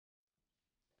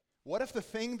What if the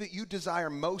thing that you desire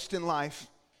most in life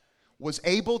was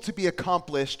able to be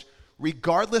accomplished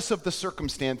regardless of the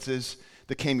circumstances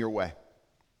that came your way?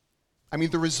 I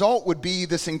mean, the result would be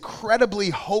this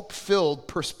incredibly hope-filled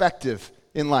perspective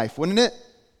in life, wouldn't it?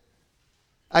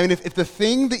 I mean, if the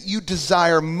thing that you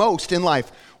desire most in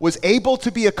life was able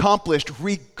to be accomplished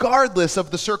regardless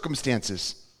of the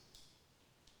circumstances,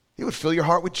 it would fill your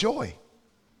heart with joy.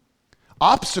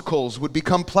 Obstacles would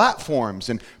become platforms,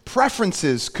 and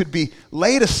preferences could be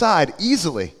laid aside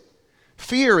easily.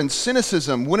 Fear and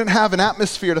cynicism wouldn't have an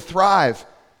atmosphere to thrive,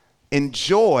 and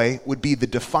joy would be the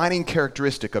defining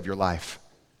characteristic of your life.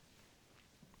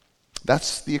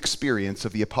 That's the experience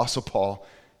of the Apostle Paul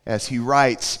as he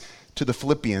writes to the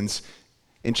Philippians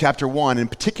in chapter 1, in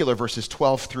particular verses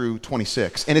 12 through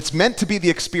 26. And it's meant to be the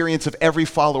experience of every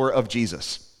follower of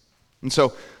Jesus. And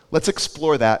so let's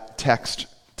explore that text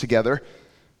together.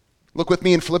 Look with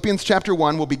me in Philippians chapter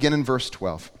 1. We'll begin in verse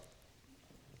 12.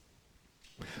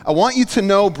 I want you to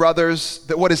know, brothers,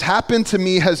 that what has happened to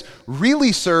me has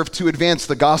really served to advance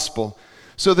the gospel,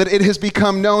 so that it has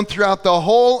become known throughout the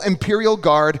whole imperial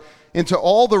guard and to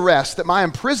all the rest that my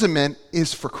imprisonment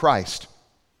is for Christ.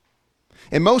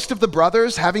 And most of the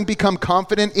brothers, having become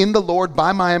confident in the Lord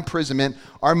by my imprisonment,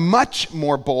 are much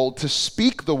more bold to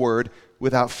speak the word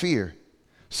without fear.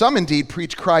 Some indeed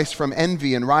preach Christ from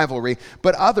envy and rivalry,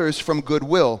 but others from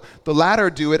goodwill. The latter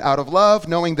do it out of love,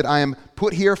 knowing that I am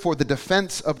put here for the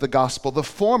defense of the gospel. The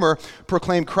former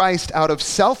proclaim Christ out of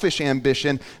selfish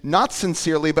ambition, not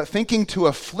sincerely, but thinking to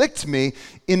afflict me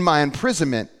in my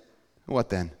imprisonment. What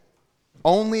then?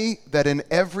 Only that in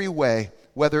every way,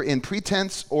 whether in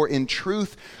pretense or in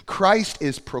truth, Christ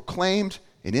is proclaimed,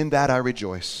 and in that I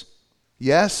rejoice.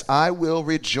 Yes, I will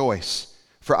rejoice.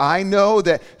 For I know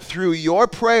that through your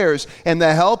prayers and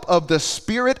the help of the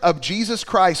Spirit of Jesus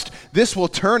Christ, this will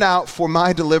turn out for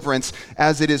my deliverance,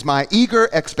 as it is my eager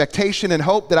expectation and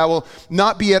hope that I will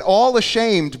not be at all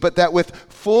ashamed, but that with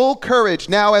full courage,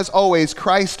 now as always,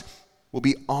 Christ will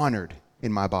be honored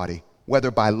in my body,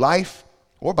 whether by life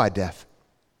or by death.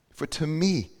 For to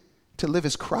me, to live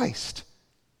is Christ,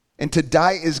 and to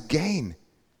die is gain.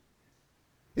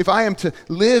 If I am to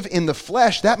live in the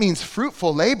flesh, that means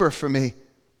fruitful labor for me.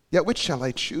 Yet which shall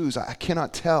I choose? I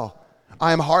cannot tell.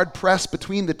 I am hard pressed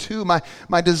between the two.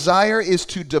 My desire is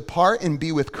to depart and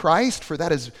be with Christ, for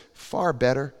that is far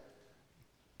better.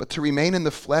 But to remain in the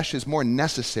flesh is more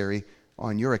necessary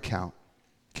on your account.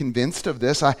 Convinced of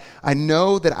this, I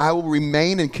know that I will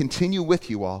remain and continue with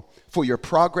you all for your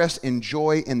progress and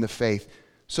joy in the faith,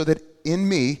 so that in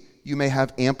me you may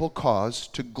have ample cause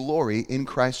to glory in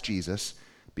Christ Jesus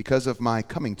because of my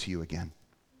coming to you again.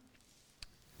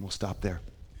 We'll stop there.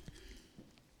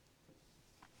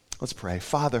 Let's pray.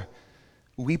 Father,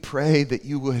 we pray that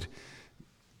you would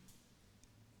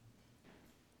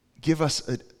give us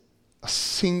a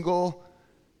single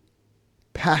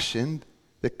passion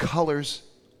that colors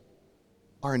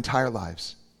our entire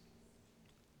lives.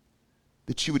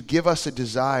 That you would give us a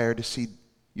desire to see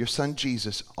your Son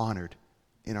Jesus honored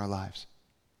in our lives.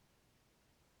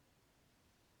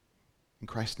 In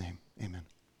Christ's name, amen.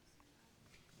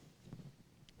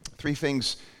 Three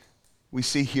things we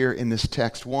see here in this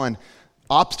text. One,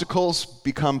 obstacles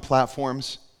become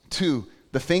platforms. Two,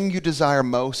 the thing you desire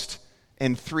most.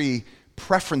 And three,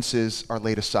 preferences are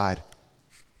laid aside.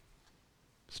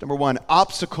 So number one,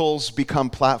 obstacles become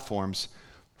platforms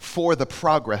for the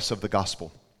progress of the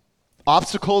gospel.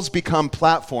 Obstacles become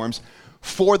platforms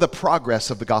for the progress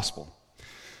of the gospel.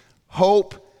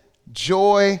 Hope,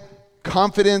 joy,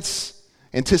 confidence,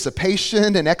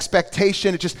 anticipation, and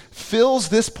expectation, it just fills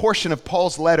this portion of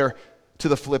Paul's letter to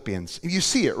the Philippians. You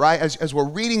see it, right? As we're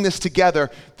reading this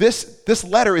together, this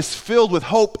letter is filled with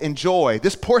hope and joy.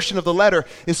 This portion of the letter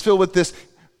is filled with this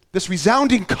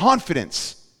resounding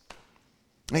confidence.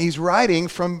 And he's writing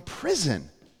from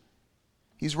prison.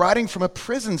 He's writing from a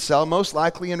prison cell, most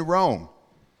likely in Rome.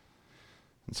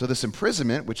 And so this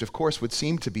imprisonment, which of course would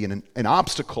seem to be an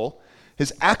obstacle,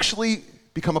 has actually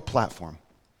become a platform.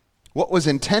 What was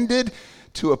intended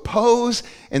to oppose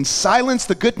and silence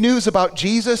the good news about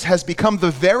Jesus has become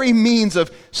the very means of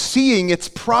seeing its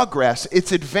progress,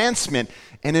 its advancement,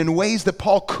 and in ways that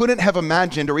Paul couldn't have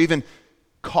imagined or even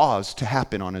caused to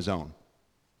happen on his own.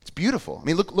 It's beautiful. I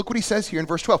mean, look what he says here in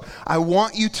verse 12. I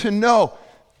want you to know,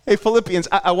 hey Philippians,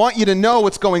 I want you to know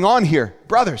what's going on here.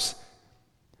 Brothers,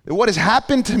 that what has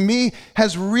happened to me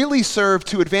has really served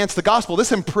to advance the gospel.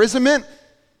 This imprisonment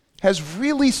has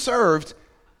really served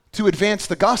to advance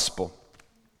the gospel.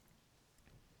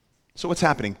 So what's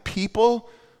happening? People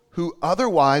who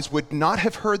otherwise would not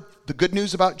have heard the good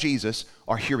news about Jesus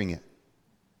are hearing it.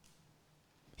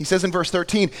 He says in verse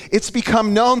 13, it's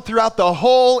become known throughout the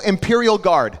whole imperial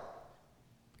guard.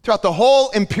 Throughout the whole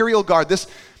imperial guard, this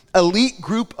elite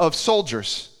group of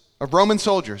soldiers, of Roman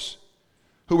soldiers,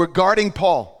 who were guarding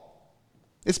Paul.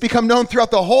 It's become known throughout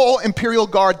the whole imperial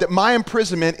guard that my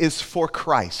imprisonment is for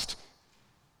Christ.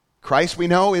 Christ, we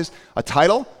know, is a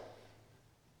title.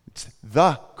 It's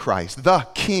the Christ, the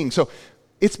King. So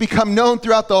it's become known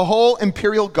throughout the whole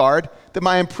imperial guard that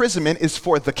my imprisonment is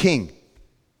for the King.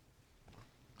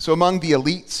 So among the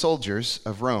elite soldiers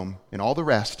of Rome and all the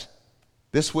rest,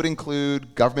 this would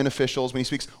include government officials, when he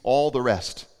speaks, all the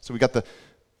rest. So we got the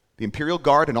imperial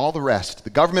guard and all the rest, the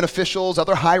government officials,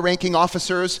 other high-ranking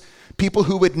officers, people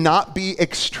who would not be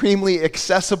extremely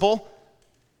accessible,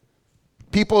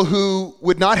 people who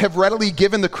would not have readily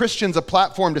given the Christians a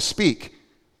platform to speak,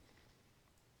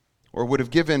 or would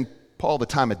have given Paul the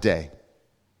time of day.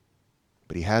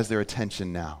 But he has their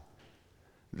attention now.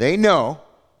 They know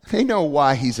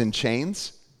why he's in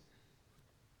chains.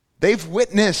 They've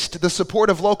witnessed the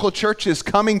support of local churches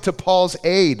coming to Paul's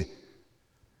aid.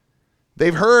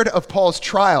 They've heard of Paul's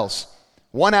trials,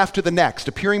 one after the next,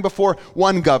 appearing before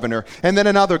one governor and then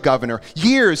another governor,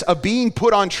 years of being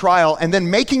put on trial and then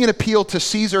making an appeal to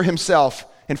Caesar himself.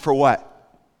 And for what?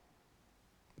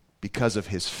 Because of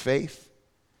his faith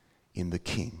in the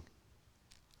King.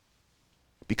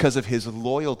 Because of his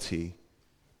loyalty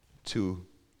to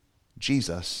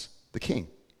Jesus, the King.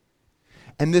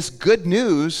 And this good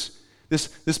news,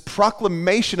 this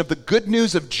proclamation of the good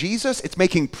news of Jesus, it's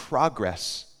making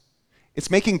progress. It's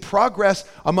making progress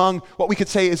among what we could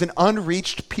say is an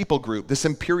unreached people group, this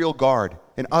imperial guard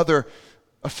and other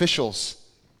officials.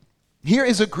 Here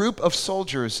is a group of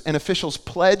soldiers and officials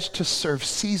pledged to serve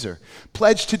Caesar,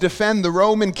 pledged to defend the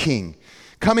Roman king,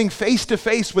 coming face to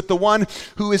face with the one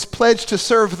who is pledged to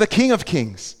serve the King of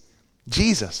Kings,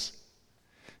 Jesus.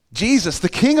 Jesus, the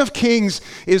King of Kings,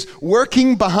 is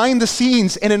working behind the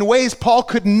scenes and in ways Paul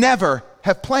could never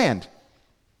have planned.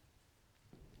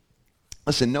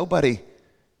 Listen,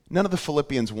 none of the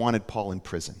Philippians wanted Paul in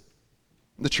prison.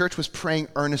 The church was praying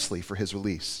earnestly for his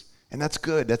release, and that's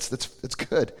good. That's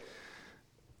good.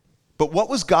 But what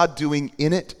was God doing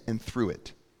in it and through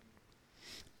it?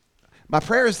 My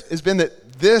prayer has been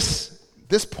that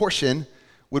this portion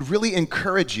would really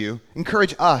encourage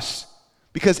us,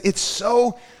 because it's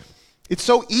so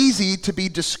easy to be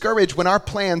discouraged when our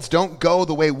plans don't go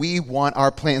the way we want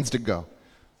our plans to go.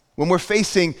 When we're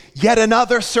facing yet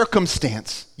another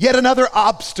circumstance, yet another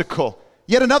obstacle,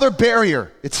 yet another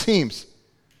barrier, it seems.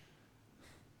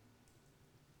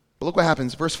 But look what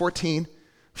happens. Verse 14,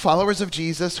 followers of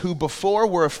Jesus who before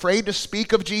were afraid to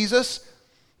speak of Jesus,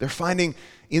 they're finding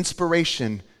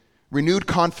inspiration, renewed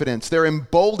confidence. They're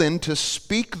emboldened to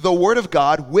speak the word of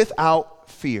God without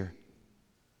fear.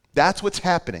 That's what's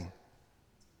happening.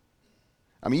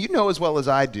 I mean, you know as well as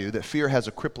I do that fear has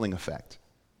a crippling effect.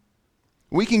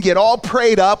 We can get all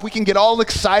prayed up, we can get all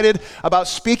excited about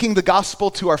speaking the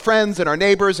gospel to our friends and our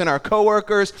neighbors and our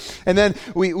coworkers, and then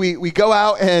we go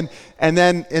out and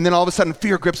then all of a sudden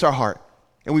fear grips our heart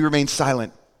and we remain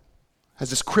silent. It has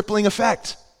this crippling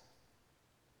effect.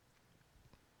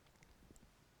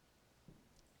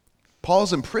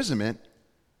 Paul's imprisonment,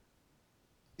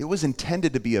 it was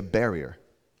intended to be a barrier.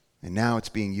 And now it's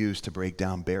being used to break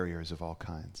down barriers of all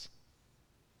kinds.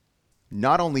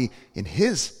 Not only in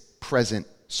his present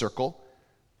circle,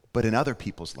 but in other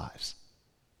people's lives.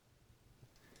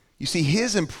 You see,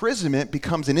 his imprisonment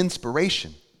becomes an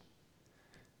inspiration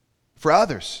for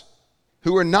others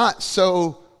who are not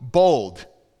so bold.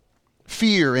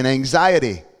 Fear and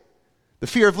anxiety, the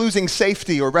fear of losing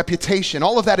safety or reputation,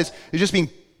 all of that is just being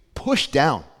pushed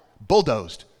down,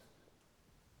 bulldozed.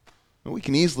 We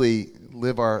can easily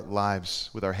live our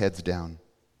lives with our heads down,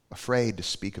 afraid to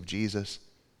speak of Jesus,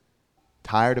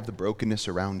 tired of the brokenness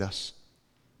around us,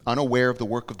 unaware of the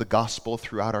work of the gospel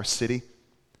throughout our city,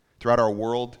 throughout our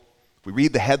world. We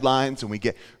read the headlines and we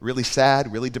get really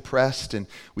sad, really depressed, and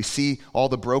we see all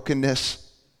the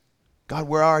brokenness. God,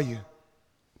 where are you?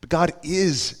 But God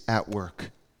is at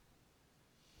work.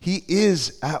 He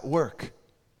is at work.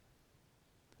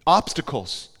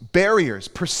 Obstacles, barriers,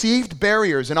 perceived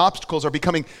barriers and obstacles are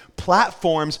becoming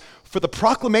platforms for the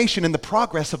proclamation and the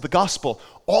progress of the gospel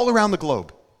all around the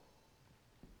globe.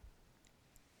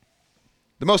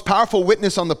 The most powerful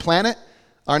witness on the planet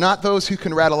are not those who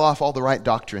can rattle off all the right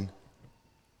doctrine.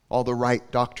 The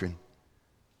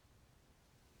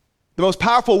most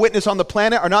powerful witness on the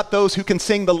planet are not those who can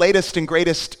sing the latest and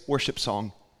greatest worship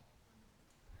song.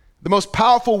 The most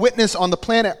powerful witness on the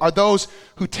planet are those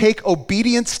who take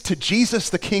obedience to Jesus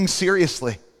the King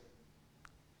seriously.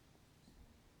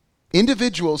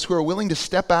 Individuals who are willing to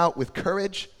step out with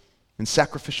courage and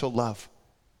sacrificial love.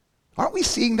 Aren't we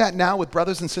seeing that now with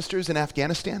brothers and sisters in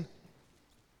Afghanistan?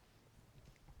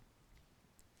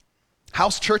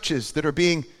 House churches that are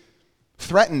being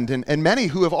threatened, and many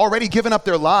who have already given up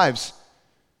their lives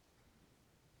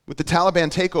with the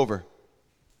Taliban takeover.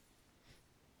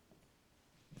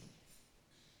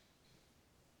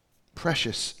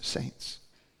 Precious saints,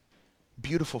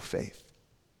 beautiful faith,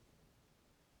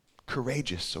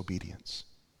 courageous obedience.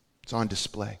 It's on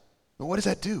display. Well, what does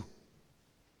that do?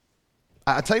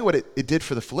 I'll tell you what it did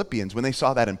for the Philippians when they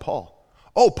saw that in Paul.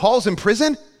 Oh, Paul's in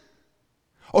prison?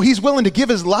 Oh, he's willing to give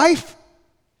his life?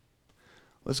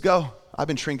 Let's go. I've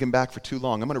been shrinking back for too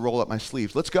long. I'm going to roll up my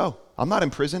sleeves. Let's go. I'm not in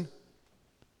prison.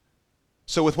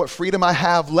 So with what freedom I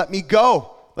have, let me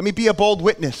go. Let me be a bold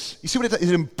witness. You see what it does?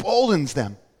 It emboldens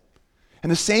them.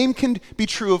 And the same can be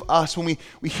true of us when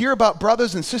we hear about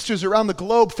brothers and sisters around the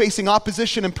globe facing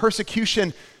opposition and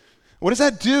persecution. What does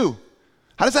that do?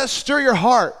 How does that stir your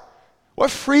heart? What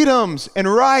freedoms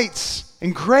and rights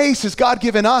and grace has God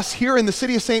given us here in the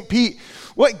city of St. Pete?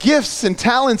 What gifts and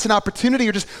talents and opportunity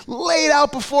are just laid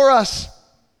out before us?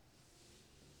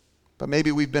 But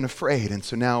maybe we've been afraid, and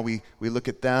so now we look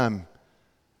at them.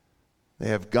 They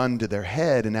have gun to their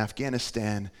head in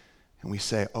Afghanistan, and we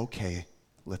say, okay,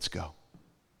 let's go.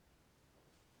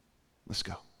 Let's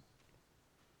go.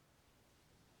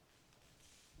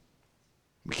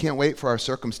 We can't wait for our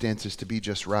circumstances to be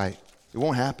just right. It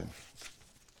won't happen.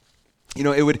 You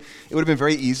know, it would have been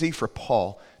very easy for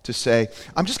Paul to say,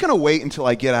 I'm just going to wait until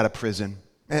I get out of prison,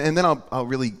 and then I'll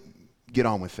really get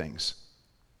on with things.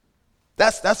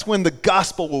 That's when the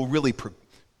gospel will really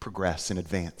progress and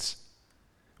advance,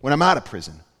 when I'm out of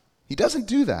prison. He doesn't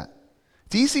do that.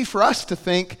 It's easy for us to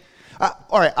think,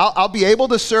 all right, I'll be able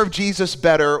to serve Jesus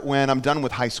better when I'm done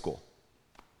with high school,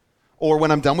 or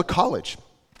when I'm done with college,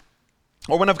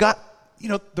 or when I've got,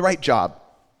 the right job,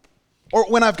 or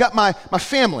when I've got my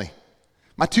family,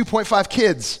 my 2.5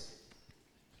 kids,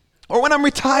 or when I'm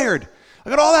retired. I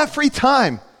got all that free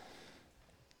time.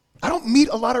 I don't meet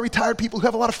a lot of retired people who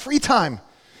have a lot of free time.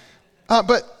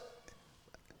 But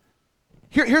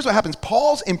here's what happens.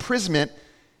 Paul's imprisonment,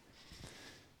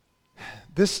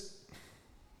 this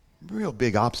real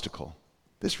big obstacle,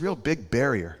 this real big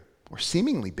barrier, or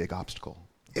seemingly big obstacle,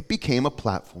 it became a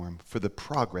platform for the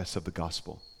progress of the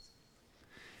gospel.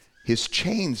 His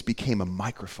chains became a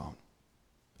microphone,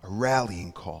 a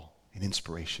rallying call, an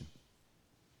inspiration.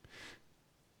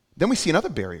 Then we see another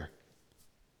barrier.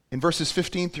 In verses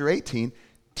 15 through 18,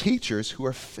 teachers who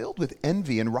are filled with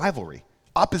envy and rivalry,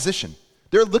 opposition.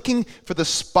 They're looking for the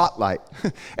spotlight,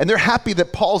 and they're happy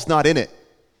that Paul's not in it.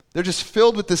 They're just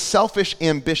filled with this selfish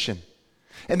ambition.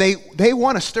 And they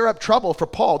want to stir up trouble for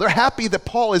Paul. They're happy that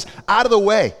Paul is out of the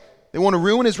way. They want to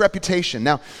ruin his reputation.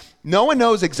 Now, no one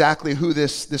knows exactly who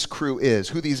this crew is,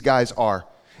 who these guys are.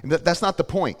 And that's not the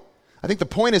point. I think the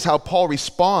point is how Paul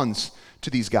responds to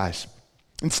these guys.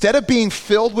 Instead of being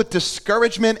filled with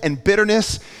discouragement and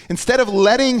bitterness, instead of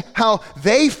letting how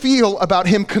they feel about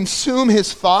him consume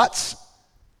his thoughts,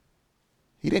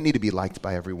 he didn't need to be liked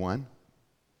by everyone.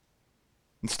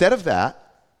 Instead of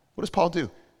that, what does Paul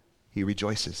do? He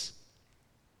rejoices.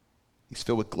 He's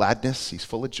filled with gladness. He's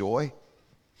full of joy.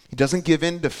 He doesn't give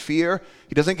in to fear.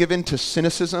 He doesn't give in to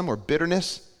cynicism or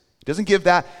bitterness. He doesn't give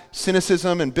that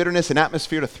cynicism and bitterness an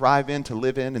atmosphere to thrive in, to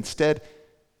live in. Instead,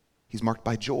 he's marked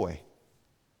by joy.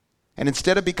 And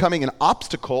instead of becoming an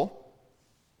obstacle,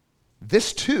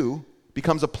 this too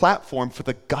becomes a platform for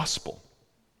the gospel.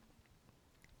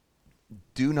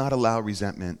 Do not allow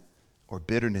resentment or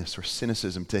bitterness or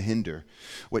cynicism to hinder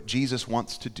what Jesus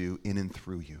wants to do in and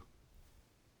through you.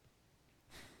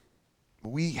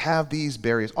 We have these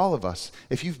barriers, all of us.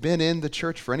 If you've been in the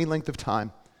church for any length of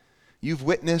time, you've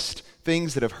witnessed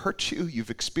things that have hurt you.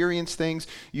 You've experienced things.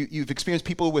 You've experienced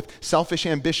people with selfish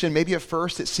ambition. Maybe at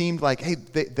first it seemed like, hey,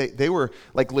 they were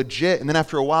like legit. And then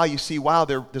after a while you see, wow,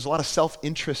 there's a lot of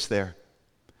self-interest there.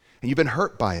 And you've been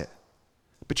hurt by it.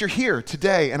 But you're here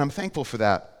today, and I'm thankful for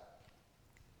that.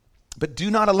 But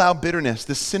do not allow bitterness,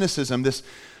 this cynicism, this,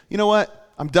 you know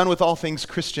what, I'm done with all things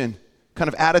Christian kind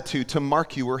of attitude to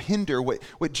mark you or hinder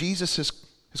what Jesus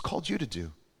has called you to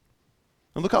do.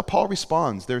 And look how Paul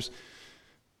responds. There's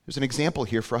an example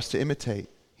here for us to imitate.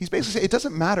 He's basically saying, it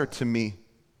doesn't matter to me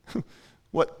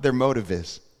what their motive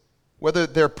is, whether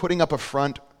they're putting up a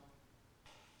front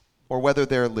or whether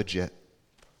they're legit.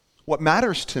 What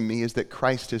matters to me is that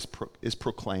Christ is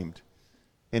proclaimed,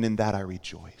 and in that I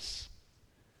rejoice.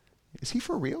 Is he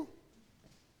for real?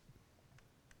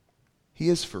 He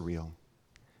is for real.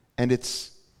 And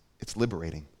it's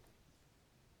liberating.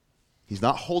 He's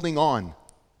not holding on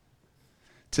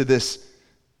to this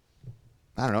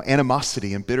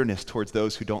animosity and bitterness towards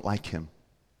those who don't like him.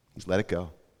 He's let it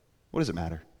go. What does it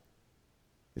matter?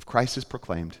 If Christ is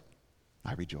proclaimed,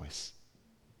 I rejoice.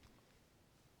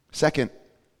 Second,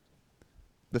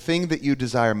 the thing that you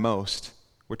desire most,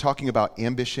 we're talking about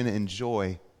ambition and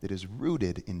joy that is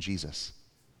rooted in Jesus.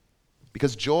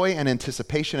 Because joy and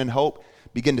anticipation and hope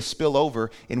begin to spill over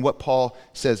in what Paul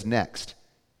says next,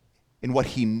 in what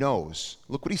he knows.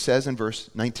 Look what he says in verse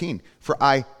 19. For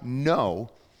I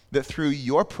know that through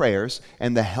your prayers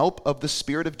and the help of the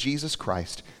Spirit of Jesus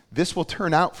Christ, this will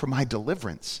turn out for my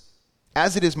deliverance,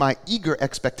 as it is my eager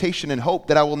expectation and hope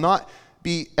that I will not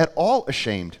be at all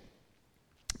ashamed,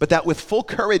 but that with full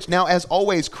courage, now as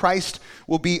always, Christ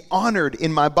will be honored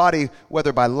in my body,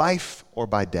 whether by life or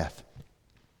by death.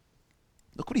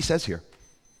 Look what he says here.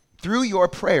 Through your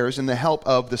prayers and the help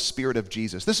of the Spirit of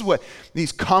Jesus. This is what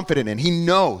he's confident in. He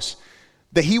knows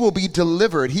that he will be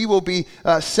delivered. He will be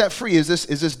set free. Is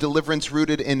this deliverance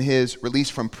rooted in his release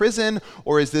from prison,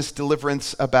 or is this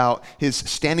deliverance about his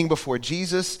standing before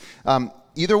Jesus?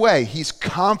 Either way, he's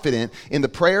confident in the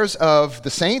prayers of the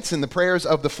saints and the prayers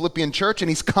of the Philippian church, and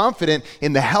he's confident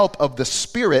in the help of the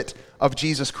Spirit of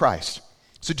Jesus Christ.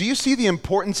 So do you see the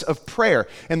importance of prayer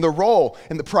and the role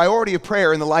and the priority of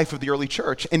prayer in the life of the early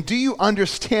church? And do you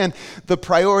understand the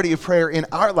priority of prayer in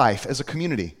our life as a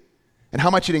community and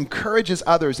how much it encourages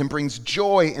others and brings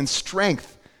joy and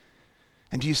strength?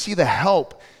 And do you see the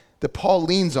help that Paul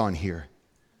leans on here?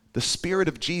 The Spirit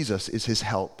of Jesus is his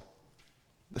help.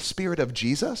 The Spirit of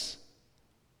Jesus?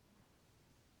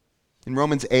 In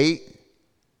Romans 8,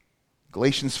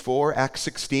 Galatians 4, Acts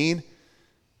 16,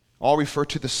 all refer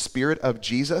to the Spirit of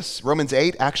Jesus. Romans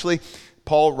 8, actually,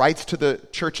 Paul writes to the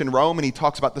church in Rome and he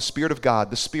talks about the Spirit of God,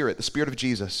 the Spirit of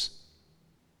Jesus.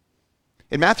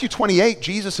 In Matthew 28,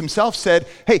 Jesus himself said,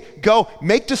 hey, go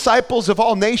make disciples of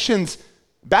all nations,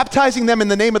 baptizing them in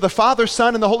the name of the Father,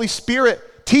 Son, and the Holy Spirit,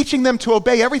 teaching them to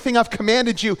obey everything I've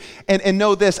commanded you, and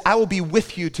know this, I will be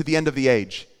with you to the end of the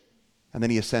age. And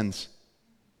then he ascends.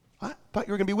 I thought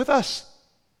you were going to be with us.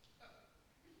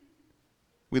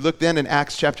 We look then in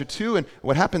Acts chapter 2, and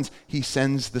what happens? He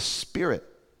sends the Spirit,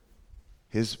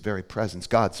 his very presence,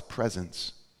 God's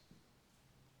presence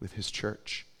with his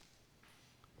church.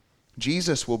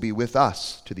 Jesus will be with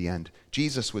us to the end.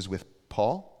 Jesus was with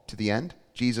Paul to the end.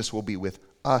 Jesus will be with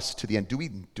us to the end. Do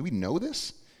we know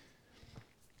this?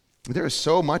 There is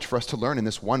so much for us to learn in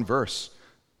this one verse.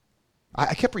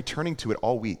 I kept returning to it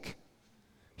all week.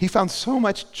 He found so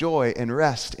much joy and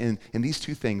rest in these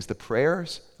two things, the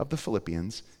prayers of the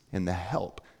Philippians and the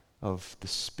help of the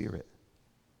Spirit.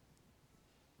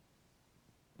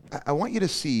 I want you to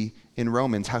see in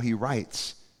Romans how he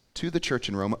writes to the church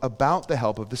in Rome about the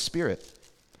help of the Spirit.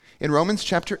 In Romans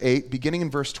chapter 8, beginning in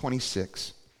verse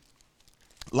 26,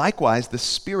 likewise, the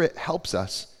Spirit helps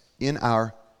us in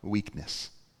our weakness.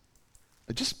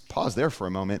 Just pause there for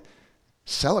a moment.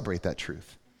 Celebrate that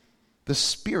truth. The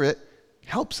Spirit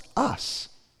helps us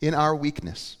in our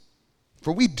weakness.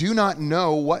 For we do not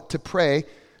know what to pray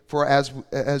for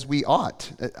as we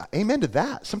ought. Amen to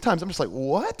that. Sometimes I'm just like,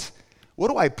 what? What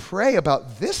do I pray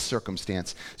about this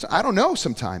circumstance? So I don't know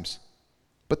sometimes.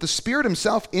 But the Spirit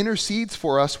himself intercedes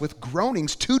for us with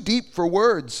groanings too deep for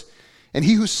words. And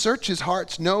he who searches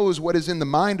hearts knows what is in the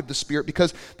mind of the Spirit,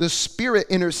 because the Spirit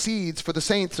intercedes for the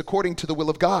saints according to the will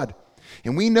of God.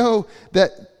 And we know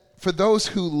that for those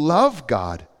who love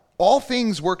God, all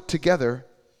things work together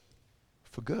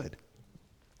for good.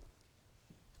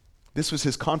 This was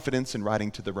his confidence in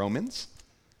writing to the Romans.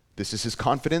 This is his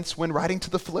confidence when writing to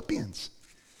the Philippians.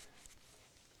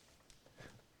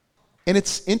 And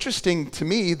it's interesting to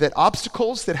me that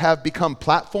obstacles that have become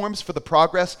platforms for the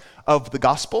progress of the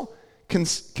gospel can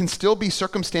still be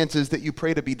circumstances that you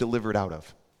pray to be delivered out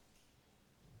of.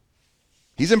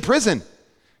 He's in prison.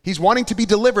 He's wanting to be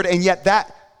delivered, and yet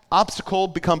that obstacle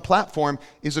become platform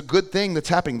is a good thing that's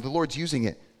happening. The Lord's using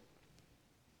it.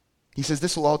 He says,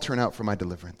 this will all turn out for my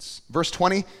deliverance. Verse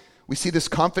 20, we see this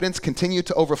confidence continue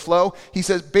to overflow. He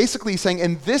says, basically he's saying,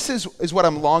 and this is what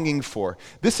I'm longing for.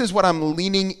 This is what I'm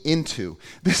leaning into.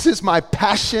 This is my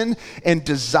passion and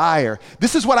desire.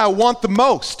 This is what I want the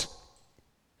most.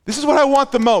 This is what I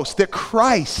want the most, that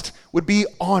Christ would be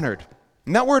honored.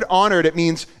 And that word honored, it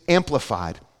means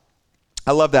amplified.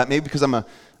 I love that, maybe because I'm a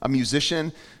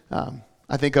musician.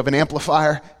 I think of an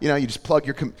amplifier. You know, you just plug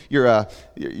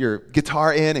your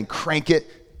guitar in and crank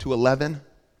it to 11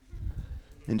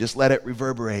 and just let it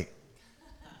reverberate.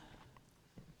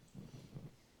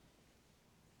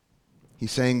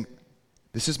 He's saying,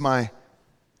 this is my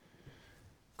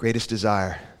greatest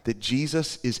desire, that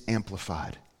Jesus is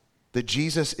amplified, that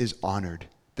Jesus is honored,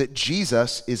 that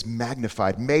Jesus is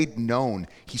magnified, made known.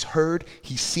 He's heard,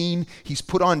 he's seen, he's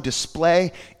put on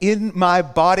display in my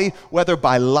body, whether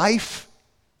by life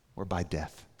or by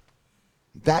death.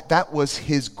 That was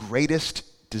his greatest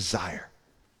desire.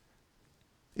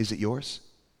 Is it yours?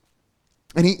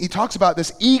 And he talks about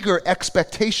this eager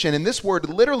expectation, and this word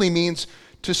literally means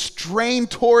to strain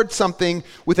toward something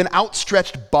with an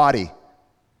outstretched body,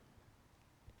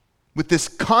 with this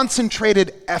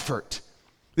concentrated effort,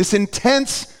 this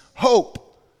intense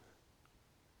hope,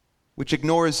 which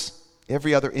ignores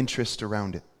every other interest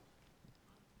around it.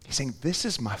 He's saying, this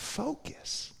is my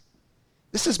focus.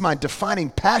 This is my defining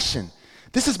passion.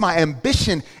 This is my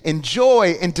ambition and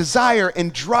joy and desire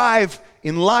and drive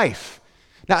in life.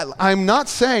 Now, I'm not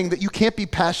saying that you can't be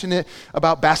passionate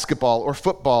about basketball or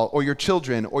football or your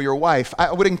children or your wife.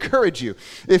 I would encourage you,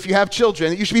 if you have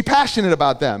children, that you should be passionate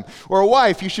about them. Or a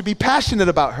wife, you should be passionate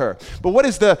about her. But what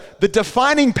is the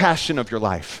defining passion of your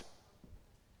life?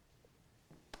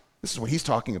 This is what he's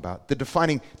talking about. The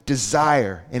defining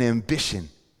desire and ambition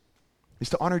is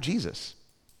to honor Jesus,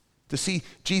 to see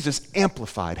Jesus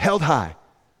amplified, held high,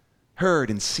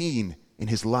 heard and seen in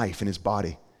his life, in his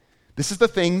body. This is the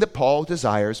thing that Paul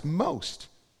desires most.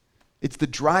 It's the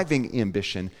driving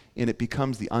ambition, and it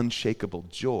becomes the unshakable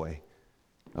joy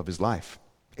of his life.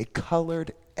 It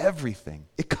colored everything.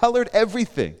 It colored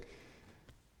everything.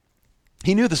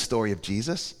 He knew the story of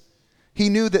Jesus. He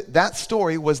knew that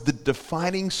story was the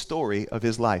defining story of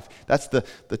his life. That's the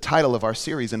title of our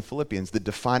series in Philippians, the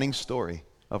defining story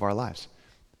of our lives.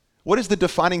 What is the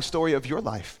defining story of your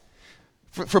life?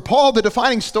 For Paul, the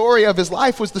defining story of his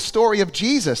life was the story of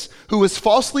Jesus, who was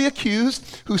falsely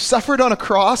accused, who suffered on a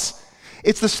cross.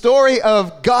 It's the story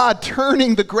of God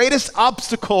turning the greatest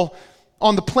obstacle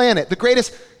on the planet, the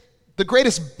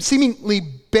greatest seemingly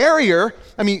barrier,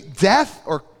 death,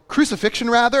 or crucifixion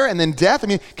rather, and then death.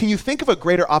 Can you think of a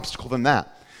greater obstacle than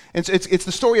that? And so it's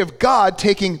the story of God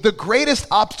taking the greatest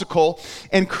obstacle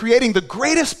and creating the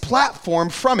greatest platform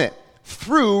from it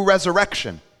through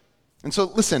resurrection. And so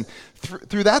listen,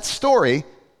 through that story,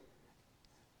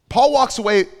 Paul walks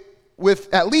away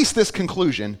with at least this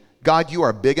conclusion: God, you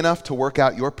are big enough to work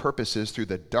out your purposes through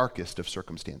the darkest of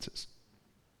circumstances.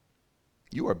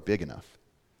 You are big enough.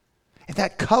 And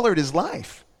that colored his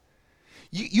life.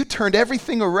 You turned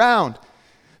everything around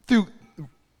through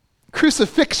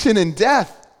crucifixion and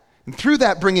death, and through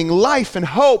that bringing life and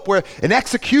hope, where an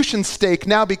execution stake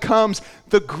now becomes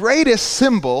the greatest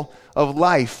symbol of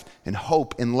life and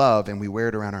hope and love, and we wear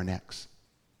it around our necks.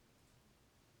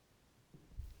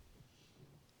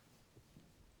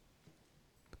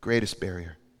 The greatest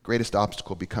barrier, greatest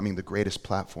obstacle becoming the greatest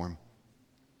platform.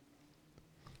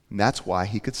 And that's why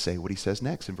he could say what he says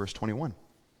next in verse 21.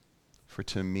 For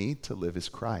to me to live is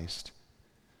Christ,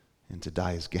 and to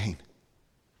die is gain.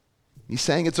 He's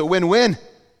saying it's a win-win.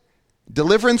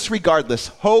 Deliverance regardless,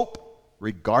 hope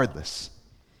regardless.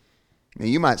 Now,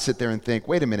 you might sit there and think,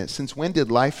 wait a minute, since when did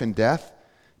life and death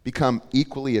become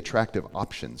equally attractive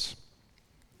options?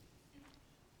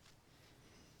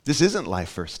 This isn't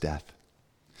life versus death.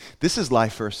 This is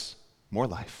life versus more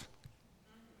life.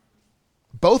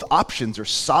 Both options are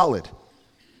solid.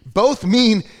 Both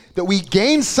mean that we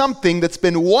gain something that's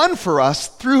been won for us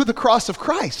through the cross of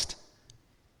Christ.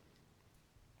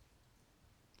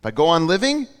 If I go on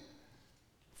living,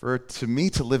 for to me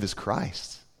to live is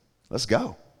Christ. Let's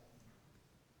go.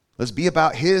 Let's be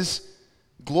about his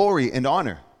glory and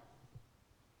honor.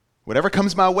 Whatever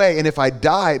comes my way, and if I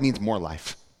die, it means more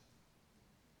life.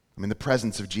 I'm in the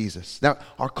presence of Jesus. Now,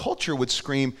 our culture would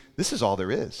scream, this is all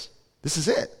there is. This is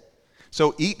it.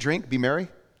 So eat, drink, be merry.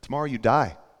 Tomorrow you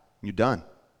die. You're done.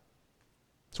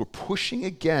 So we're pushing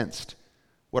against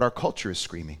what our culture is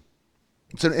screaming.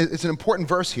 It's an important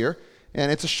verse here,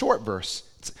 and it's a short verse.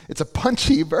 It's a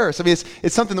punchy verse.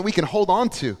 It's something that we can hold on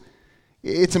to.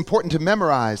 It's important to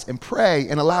memorize and pray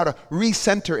and allow to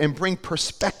recenter and bring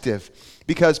perspective,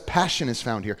 because passion is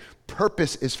found here.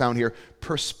 Purpose is found here.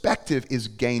 Perspective is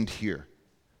gained here.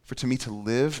 For to me to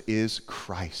live is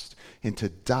Christ, and to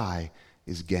die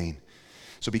is gain.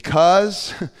 So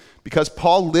because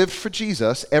Paul lived for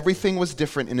Jesus, everything was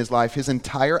different in his life. His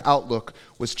entire outlook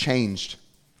was changed.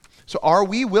 So are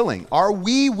we willing? Are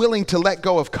we willing to let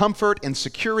go of comfort and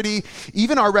security,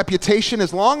 even our reputation,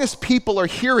 as long as people are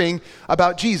hearing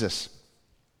about Jesus?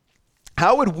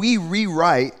 How would we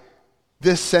rewrite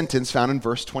this sentence found in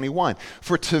verse 21?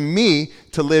 For to me,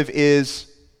 to live is,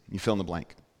 you fill in the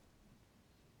blank.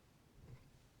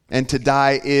 And to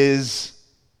die is,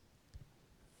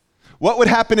 what would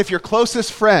happen if your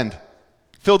closest friend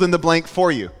filled in the blank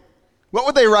for you? What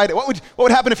would they write? What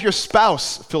would happen if your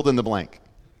spouse filled in the blank?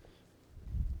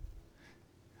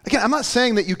 Again, I'm not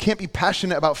saying that you can't be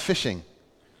passionate about fishing.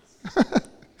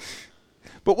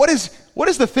 But what is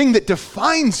the thing that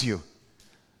defines you?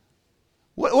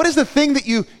 What is the thing that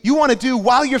you want to do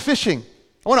while you're fishing?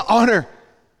 I want to honor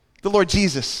the Lord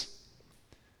Jesus.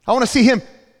 I want to see him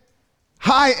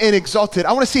high and exalted.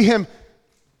 I want to see him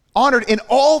honored in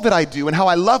all that I do, and how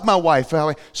I love my wife, how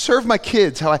I serve my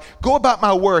kids, how I go about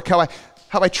my work, how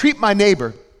I treat my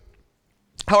neighbor,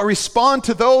 how I respond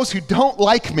to those who don't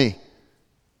like me.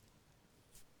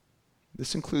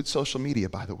 This includes social media,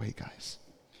 by the way, guys.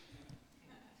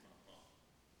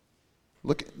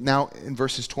 Look now in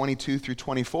verses 22 through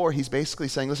 24, he's basically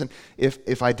saying, listen,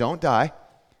 if I don't die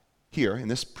here in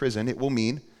this prison, it will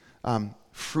mean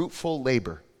fruitful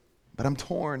labor. But I'm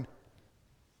torn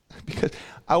because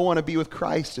I want to be with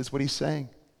Christ, is what he's saying.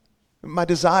 My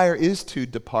desire is to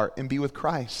depart and be with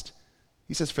Christ.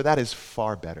 He says, for that is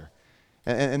far better.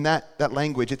 And that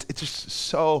language, it's just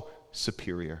so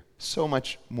superior, so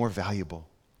much more valuable.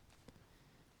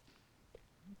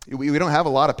 We don't have a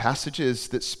lot of passages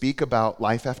that speak about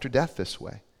life after death this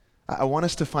way. I want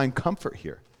us to find comfort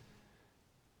here.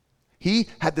 He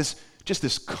had this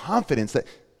confidence that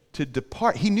to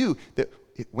depart, he knew that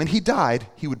when he died,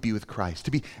 he would be with Christ.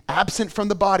 To be absent from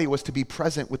the body was to be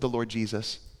present with the Lord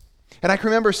Jesus. And I can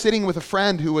remember sitting with a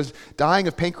friend who was dying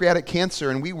of pancreatic cancer,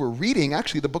 and we were reading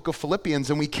actually the book of Philippians,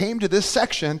 and we came to this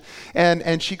section,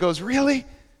 and she goes, really?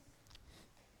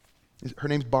 Her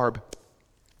name's Barb.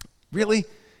 Really?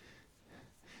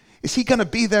 Is he going to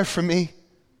be there for me?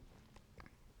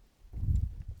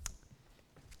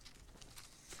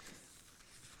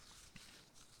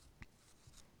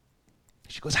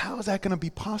 She goes, how is that going to be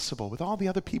possible with all the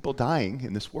other people dying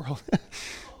in this world?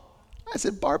 I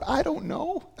said, Barb, I don't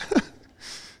know.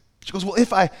 She goes, well,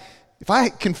 if I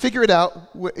can figure it out,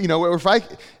 or if I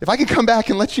can come back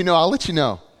and let you know, I'll let you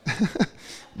know. I'm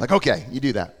like, okay, you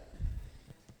do that.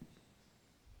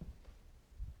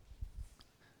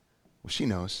 Well, she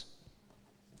knows.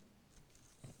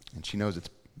 And she knows it's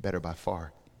better by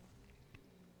far.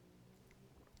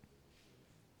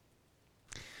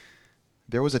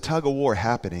 There was a tug of war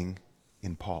happening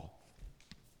in Paul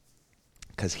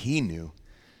because he knew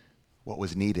what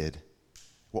was needed,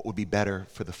 what would be better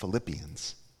for the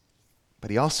Philippians,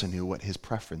 but he also knew what his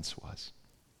preference was.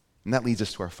 And that leads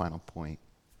us to our final point.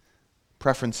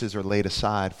 Preferences are laid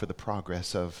aside for the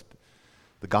progress of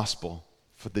the gospel,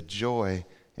 for the joy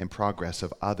and progress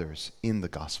of others in the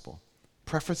gospel.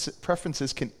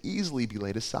 Preferences can easily be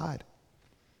laid aside.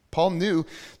 Paul knew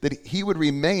that he would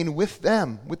remain with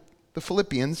them, with the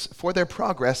Philippians, for their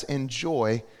progress and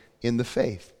joy in the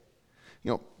faith.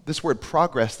 This word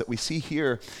progress that we see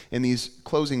here in these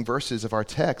closing verses of our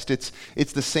text, it's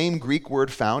the same Greek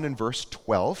word found in verse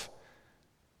 12,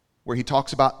 where he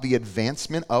talks about the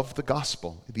advancement of the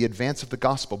gospel, the advance of the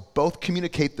gospel. Both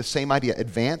communicate the same idea,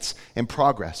 advance and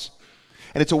progress.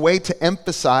 And it's a way to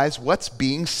emphasize what's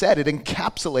being said. It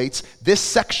encapsulates this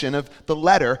section of the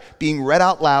letter being read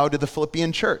out loud to the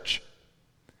Philippian church.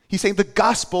 He's saying the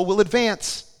gospel will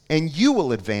advance, and you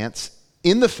will advance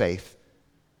in the faith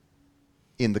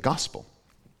in the gospel.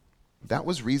 That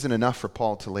was reason enough for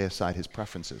Paul to lay aside his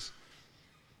preferences.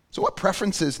 So what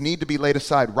preferences need to be laid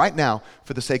aside right now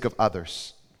for the sake of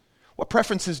others? What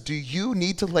preferences do you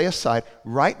need to lay aside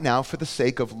right now for the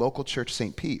sake of local church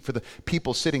St. Pete, for the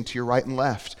people sitting to your right and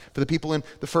left, for the people in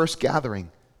the first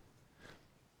gathering,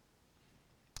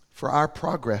 for our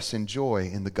progress and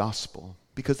joy in the gospel?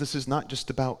 Because this is not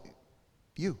just about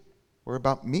you or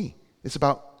about me. It's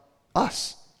about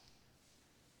us.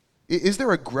 Is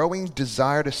there a growing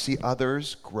desire to see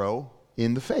others grow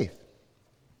in the faith?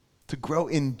 To grow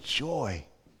in joy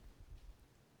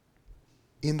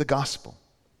in the gospel?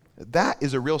 That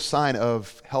is a real sign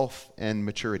of health and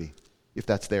maturity, if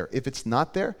that's there. If it's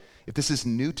not there, if this is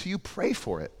new to you, pray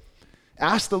for it.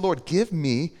 Ask the Lord, give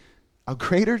me a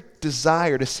greater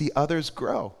desire to see others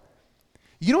grow.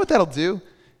 You know what that'll do?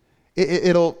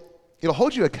 It'll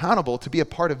hold you accountable to be a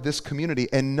part of this community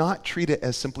and not treat it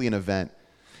as simply an event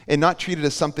and not treat it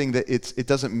as something that it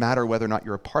doesn't matter whether or not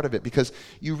you're a part of it, because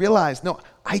you realize, no,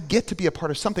 I get to be a part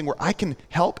of something where I can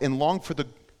help and long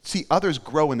see others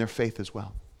grow in their faith as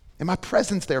well. And my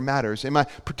presence there matters, and my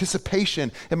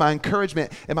participation, and my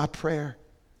encouragement, and my prayer.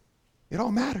 It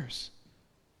all matters.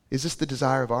 Is this the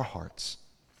desire of our hearts?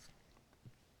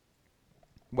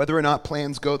 Whether or not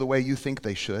plans go the way you think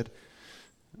they should,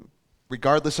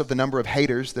 regardless of the number of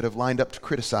haters that have lined up to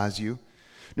criticize you,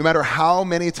 no matter how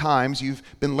many times you've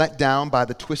been let down by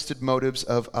the twisted motives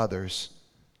of others,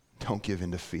 don't give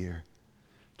in to fear.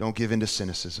 Don't give in to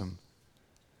cynicism.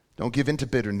 Don't give in to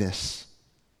bitterness.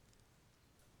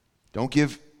 Don't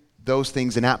give those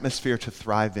things an atmosphere to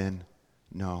thrive in.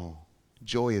 No,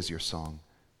 joy is your song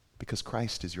because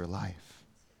Christ is your life.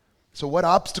 So what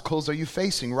obstacles are you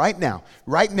facing right now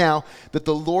that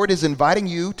the Lord is inviting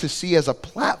you to see as a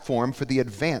platform for the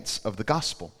advance of the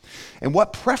gospel? And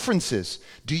what preferences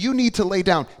do you need to lay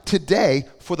down today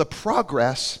for the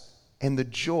progress and the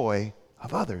joy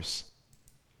of others?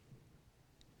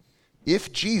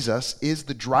 If Jesus is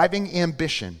the driving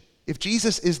ambition, if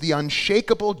Jesus is the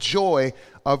unshakable joy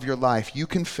of your life, you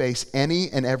can face any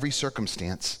and every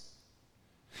circumstance,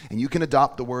 and you can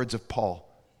adopt the words of Paul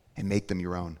and make them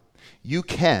your own. You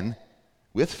can,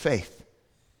 with faith,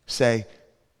 say,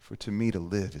 "For to me to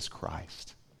live is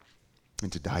Christ,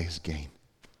 and to die is gain."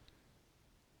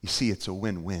 You see, it's a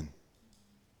win-win.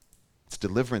 It's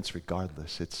deliverance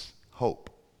regardless. It's hope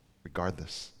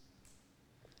regardless.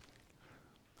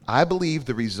 I believe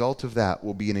the result of that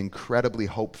will be an incredibly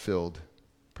hope-filled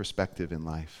perspective in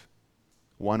life,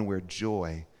 one where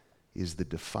joy is the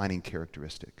defining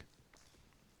characteristic.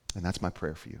 And that's my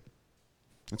prayer for you.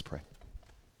 Let's pray.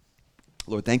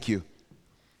 Lord, thank you.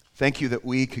 Thank you that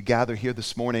we could gather here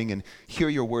this morning and hear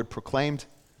your word proclaimed.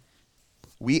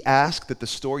 We ask that the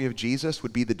story of Jesus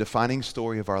would be the defining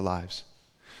story of our lives.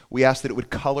 We ask that it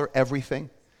would color everything.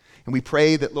 And we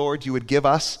pray that, Lord, you would give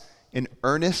us an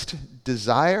earnest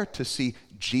desire to see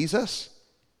Jesus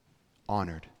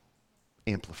honored,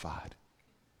 amplified,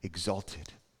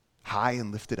 exalted, high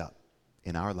and lifted up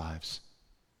in our lives.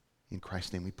 In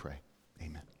Christ's name we pray.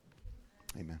 Amen.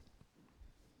 Amen.